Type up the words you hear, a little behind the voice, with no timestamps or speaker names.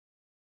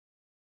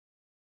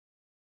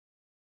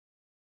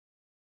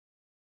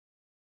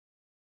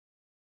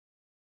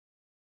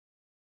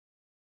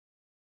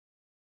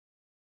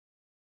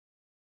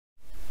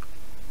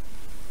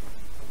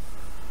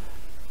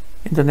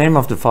In the name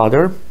of the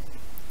Father,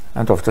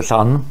 and of the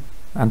Son,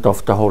 and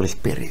of the Holy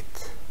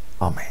Spirit.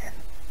 Amen.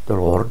 The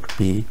Lord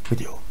be with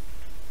you.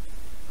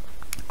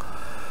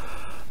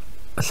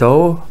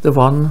 So the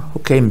one who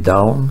came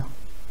down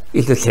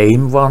is the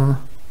same one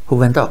who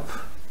went up,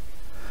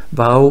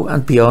 above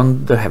and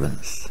beyond the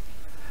heavens,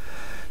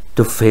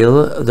 to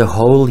fill the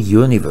whole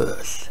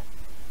universe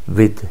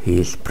with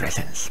his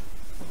presence.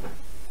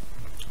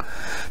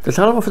 The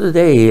psalm of the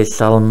day is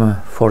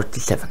Psalm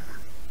 47.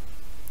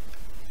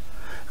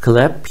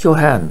 Clap your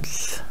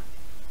hands,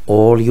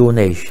 all you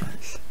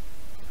nations.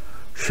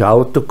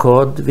 Shout to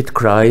God with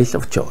cries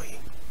of joy.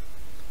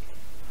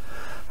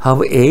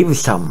 How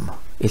awesome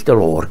is the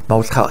Lord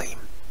Most High,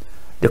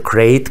 the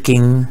great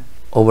King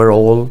over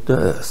all the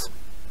earth.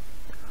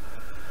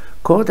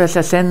 God has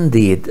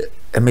ascended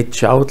amid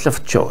shouts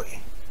of joy,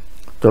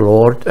 the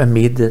Lord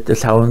amid the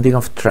sounding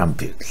of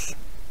trumpets.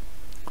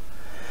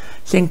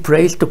 Sing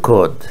praise to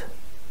God,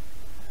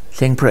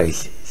 sing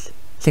praises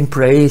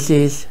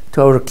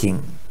to our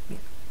King.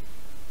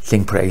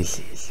 Sing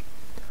praises.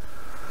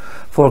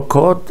 For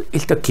God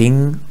is the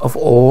King of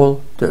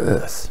all the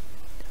earth.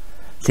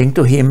 Sing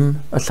to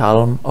him a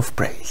psalm of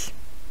praise.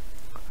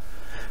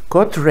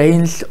 God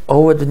reigns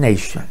over the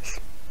nations.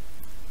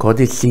 God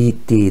is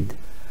seated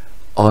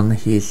on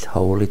his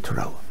holy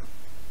throne.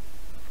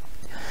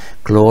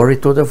 Glory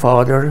to the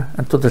Father,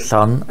 and to the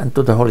Son, and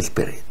to the Holy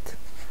Spirit,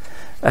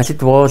 as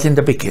it was in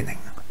the beginning,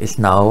 is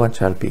now, and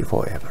shall be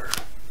forever.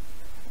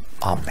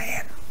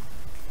 Amen.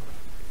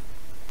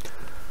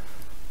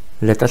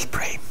 Let us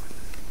pray.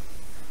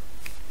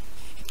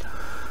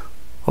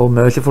 O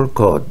merciful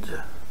God,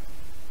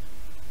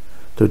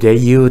 today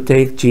you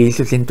take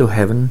Jesus into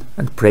heaven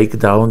and break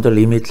down the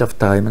limits of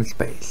time and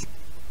space.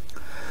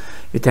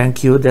 We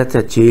thank you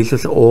that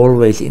Jesus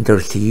always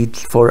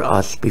intercedes for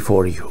us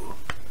before you.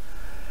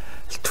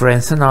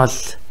 Strengthen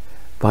us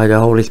by the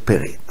Holy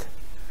Spirit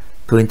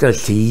to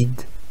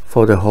intercede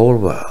for the whole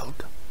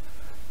world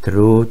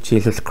through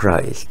Jesus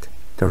Christ,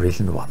 the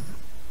risen one.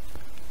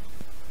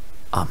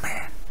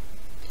 Amen.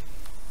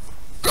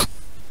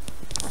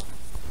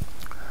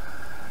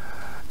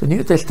 The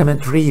New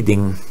Testament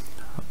reading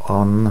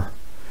on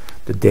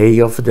the day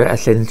of the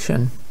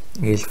Ascension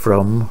is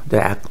from the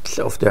Acts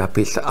of the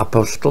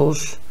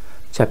Apostles,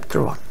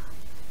 chapter 1.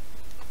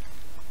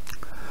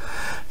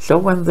 So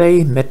when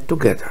they met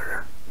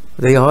together,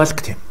 they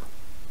asked him,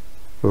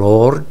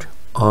 Lord,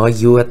 are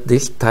you at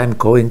this time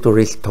going to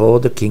restore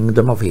the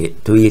kingdom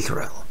to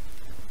Israel?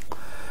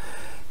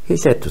 He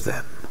said to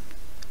them,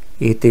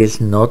 It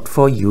is not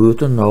for you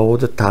to know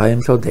the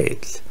times or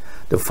dates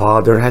the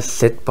Father has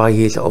set by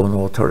his own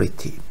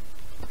authority.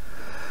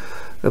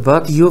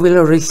 But you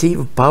will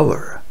receive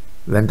power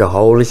when the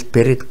Holy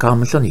Spirit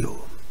comes on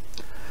you,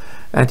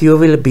 and you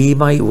will be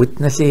my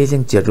witnesses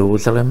in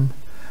Jerusalem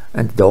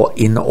and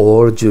in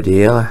all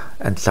Judea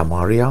and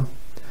Samaria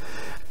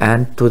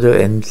and to the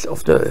ends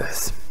of the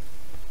earth.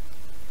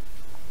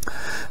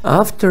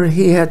 After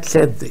he had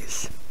said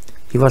this,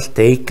 he was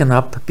taken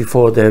up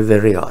before their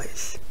very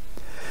eyes,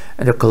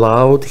 and a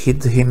cloud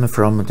hid him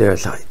from their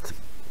sight.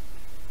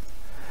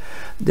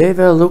 They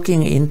were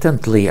looking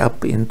intently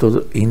up into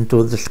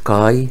the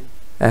sky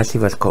as he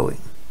was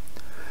going,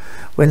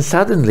 when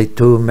suddenly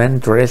two men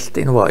dressed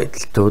in white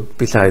stood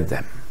beside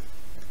them.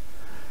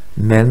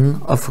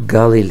 Men of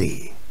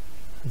Galilee,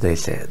 they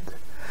said,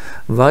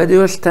 why do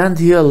you stand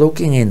here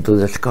looking into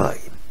the sky?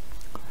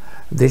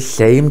 This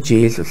same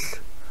Jesus,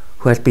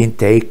 who has been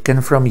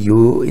taken from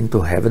you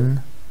into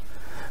heaven,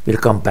 will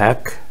come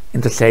back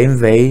in the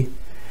same way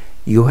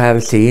you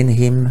have seen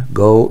him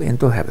go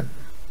into heaven.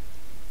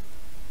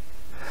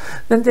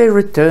 Then they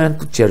returned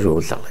to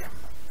Jerusalem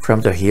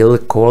from the hill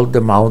called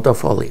the Mount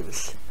of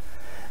Olives,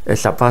 a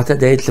Sabbath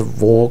day's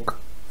walk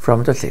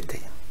from the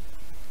city.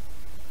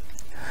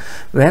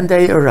 When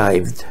they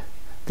arrived,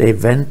 they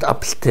went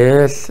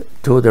upstairs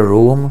to the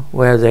room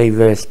where they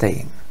were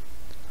staying.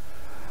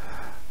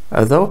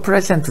 Although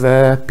present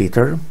were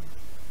Peter,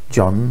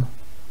 John,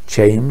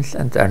 James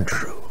and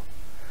Andrew,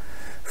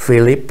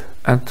 Philip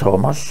and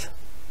Thomas,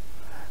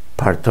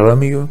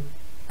 Bartholomew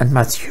and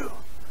Matthew,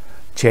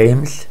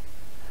 James,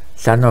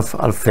 son of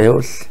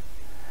Alphaeus,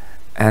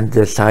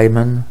 and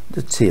Simon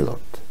the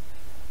Zealot,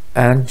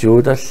 and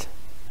Judas,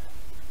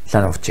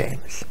 son of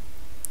James.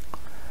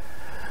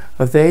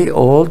 They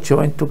all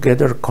joined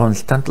together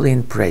constantly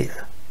in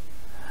prayer,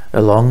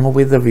 along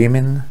with the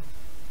women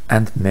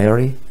and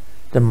Mary,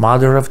 the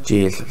mother of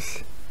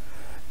Jesus,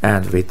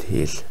 and with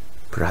his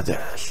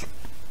brothers.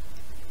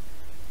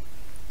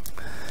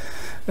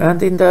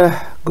 And in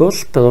the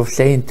Gospel of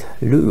St.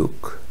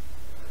 Luke,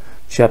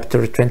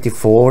 chapter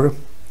 24,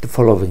 the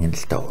following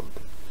is told.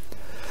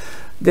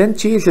 Then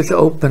Jesus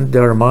opened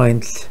their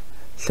minds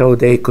so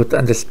they could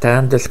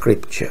understand the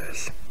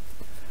scriptures.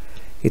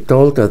 He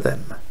told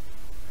them,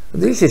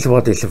 This is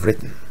what is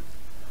written.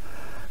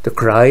 The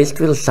Christ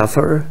will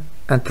suffer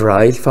and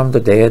rise from the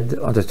dead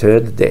on the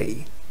third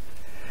day,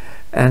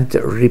 and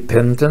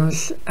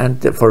repentance and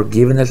the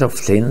forgiveness of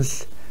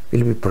sins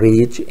will be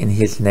preached in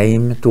his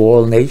name to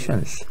all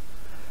nations,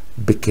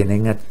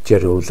 beginning at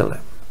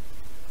Jerusalem.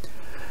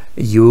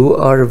 You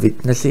are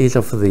witnesses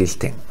of these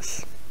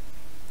things.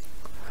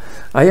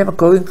 I am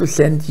going to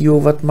send you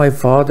what my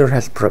Father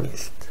has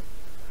promised,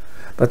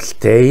 but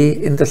stay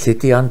in the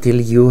city until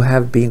you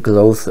have been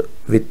clothed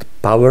with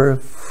power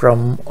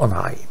from on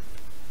high."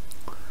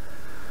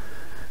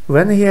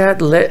 When he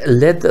had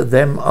led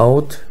them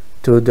out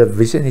to the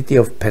vicinity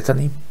of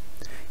Bethany,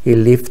 he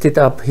lifted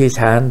up his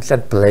hands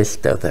and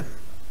blessed them.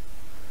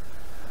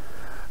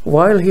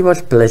 While he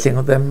was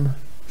blessing them,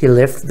 he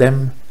left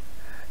them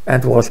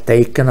and was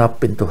taken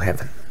up into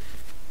heaven.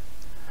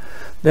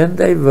 Then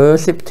they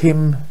worshipped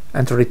him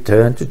and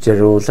returned to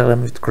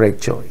Jerusalem with great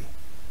joy.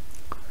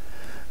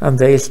 And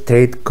they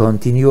stayed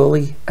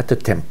continually at the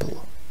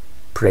temple,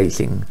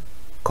 praising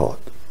God.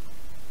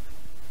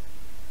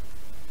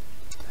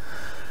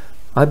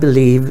 I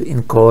believe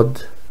in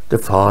God, the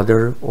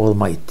Father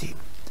Almighty,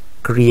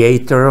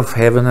 creator of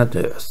heaven and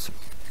earth.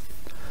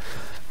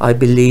 I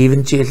believe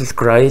in Jesus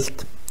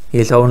Christ,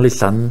 his only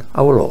Son,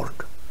 our Lord,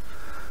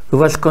 who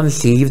was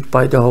conceived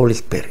by the Holy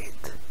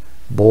Spirit,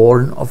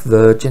 born of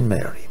Virgin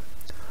Mary,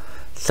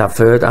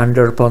 suffered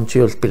under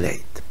Pontius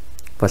Pilate,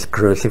 was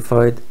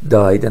crucified,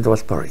 died, and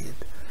was buried.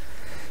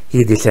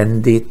 He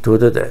descended to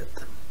the dead.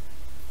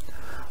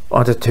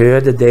 On the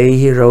third day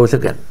he rose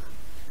again.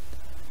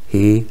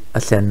 He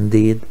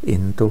ascended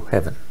into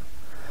heaven,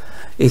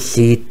 is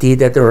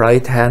seated at the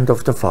right hand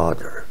of the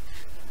Father,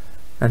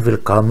 and will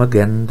come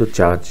again to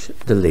judge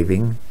the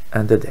living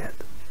and the dead.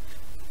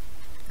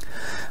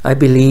 I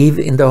believe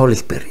in the Holy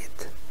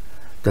Spirit,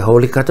 the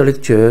Holy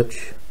Catholic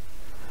Church,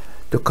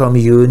 the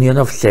communion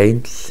of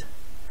saints,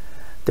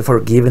 the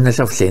forgiveness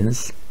of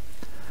sins,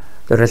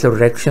 the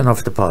resurrection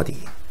of the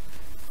body,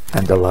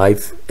 and the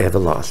life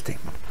everlasting.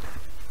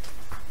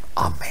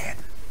 Amen.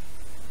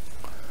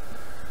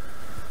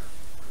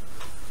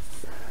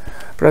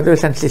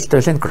 Brothers and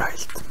sisters in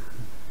Christ,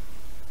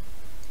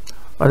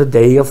 on the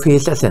day of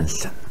his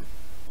ascension,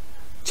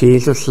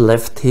 Jesus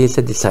left his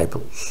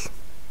disciples.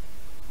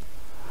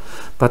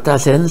 But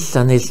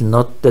ascension is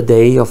not the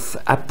day of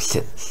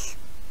absence,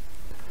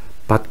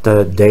 but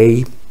the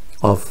day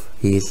of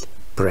his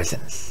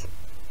presence.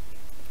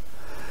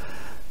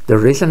 The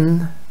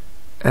risen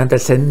and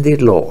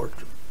ascended Lord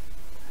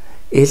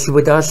is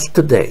with us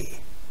today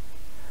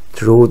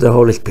through the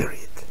Holy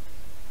Spirit,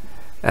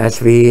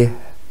 as we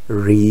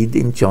read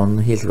in John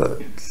his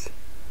words.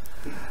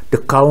 The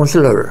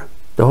Counselor,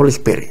 the Holy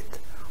Spirit,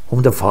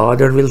 whom the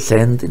Father will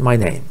send in my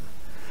name,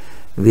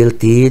 will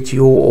teach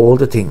you all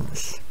the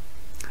things,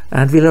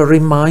 and will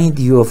remind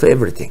you of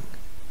everything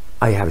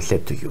I have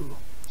said to you.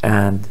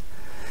 And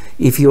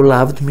if you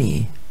loved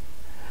me,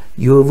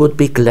 you would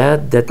be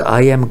glad that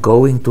I am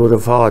going to the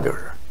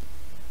Father.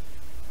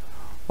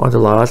 Or the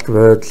last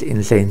words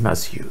in St.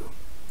 Matthew,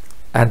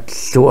 and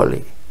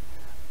surely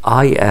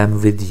I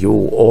am with you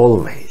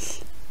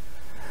always,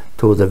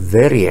 to the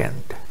very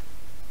end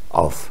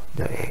of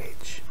the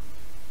age.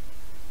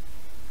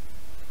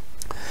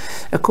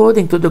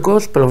 According to the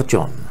Gospel of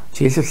John,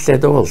 Jesus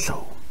said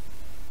also,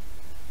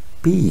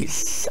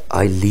 "Peace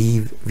I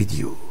leave with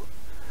you,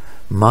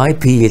 my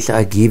peace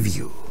I give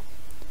you.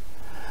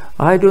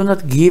 I do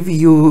not give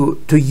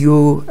you to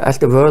you as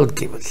the world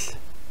gives.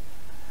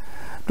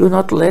 Do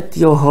not let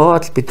your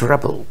hearts be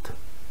troubled,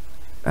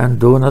 and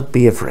do not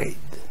be afraid.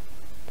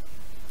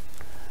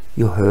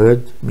 You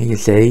heard me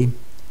say,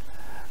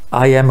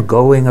 I am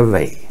going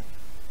away,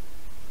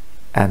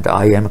 and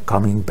I am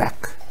coming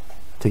back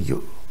to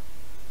you."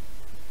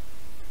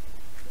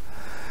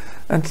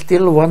 And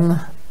still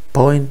one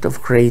point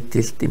of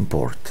greatest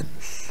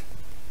importance.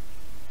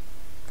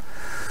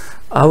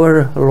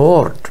 Our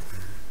Lord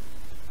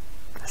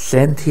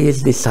sent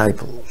his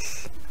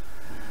disciples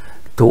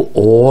to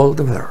all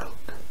the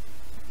world,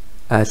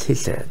 as he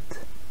said,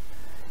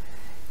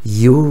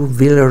 "You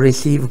will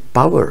receive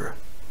power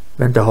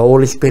when the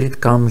Holy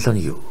Spirit comes on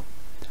you.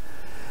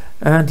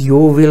 And you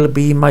will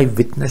be my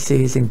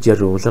witnesses in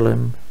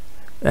Jerusalem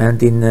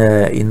and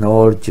in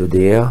all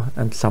Judea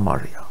and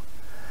Samaria,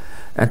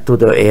 and to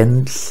the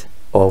ends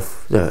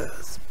of the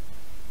earth."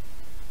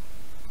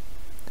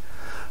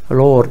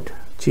 Lord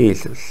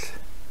Jesus,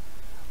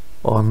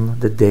 on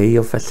the day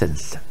of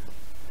Ascension,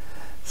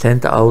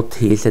 sent out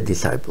his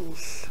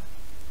disciples,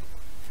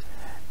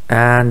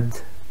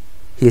 and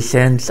he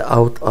sends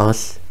out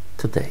us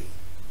today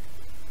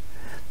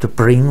to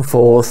bring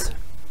forth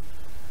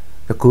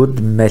a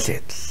good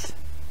message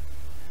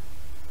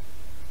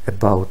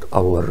about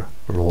our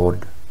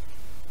Lord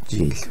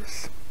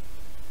Jesus.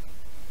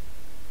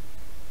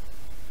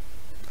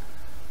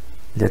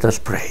 Let us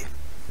pray.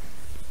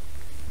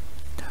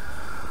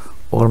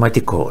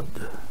 Almighty God,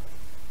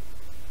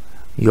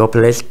 your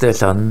blessed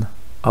Son,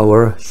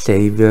 our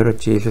Savior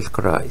Jesus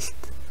Christ,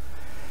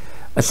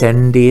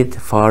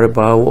 ascended far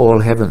above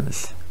all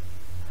heavens,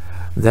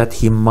 that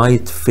he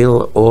might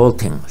fill all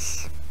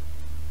things.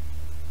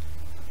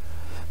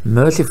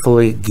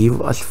 Mercifully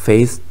give us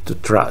faith to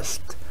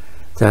trust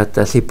that,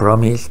 as he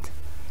promised,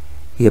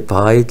 he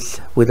abides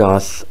with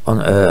us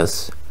on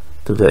earth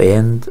to the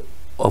end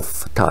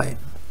of time,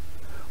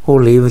 who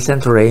lives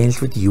and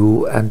reigns with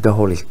you and the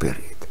Holy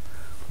Spirit,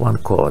 one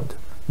God,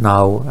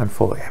 now and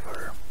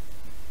forever.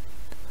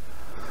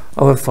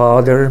 Our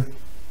Father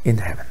in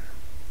heaven,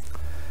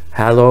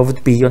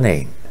 hallowed be your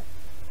name.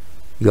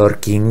 Your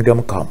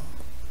kingdom come.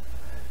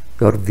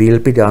 Your will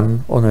be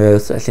done on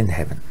earth as in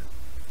heaven.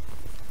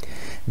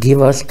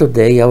 Give us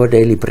today our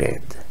daily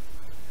bread.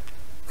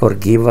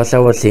 Forgive us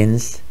our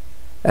sins,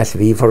 as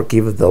we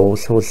forgive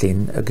those who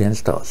sin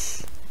against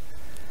us.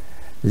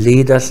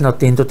 Lead us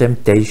not into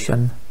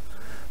temptation,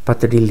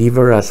 but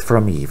deliver us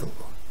from evil.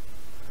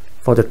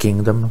 For the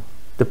kingdom,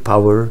 the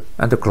power,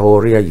 and the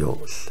glory are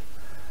yours,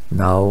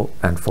 now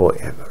and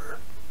forever.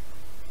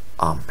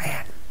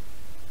 Amen.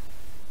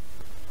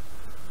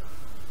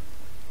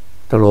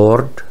 The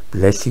Lord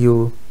bless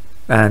you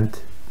and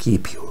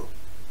keep you.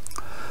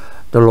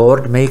 The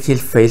Lord make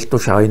his face to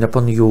shine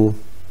upon you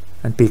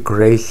and be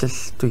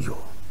gracious to you.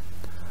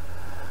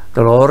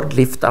 The Lord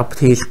lift up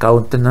his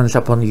countenance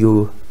upon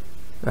you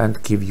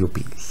and give you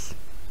peace.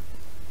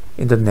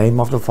 In the name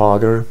of the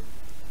Father,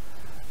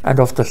 and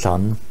of the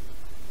Son,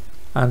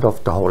 and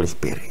of the Holy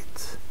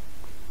Spirit.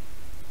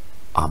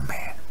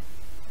 Amen.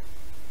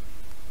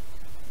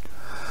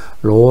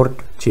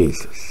 Lord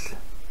Jesus,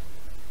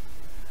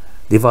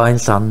 Divine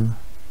Son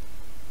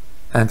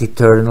and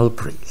Eternal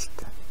Priest,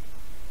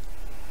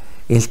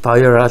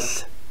 inspire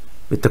us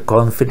with the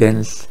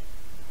confidence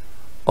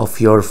of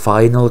your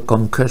final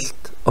conquest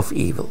of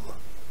evil,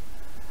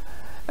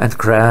 and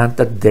grant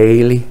that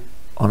daily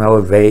on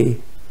our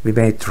way we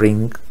may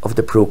drink of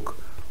the brook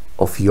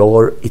of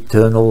your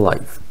eternal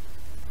life,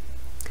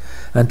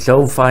 and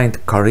so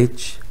find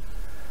courage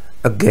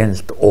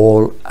against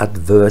all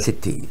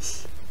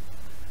adversities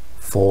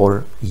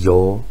for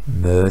your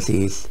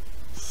mercy's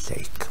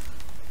sake.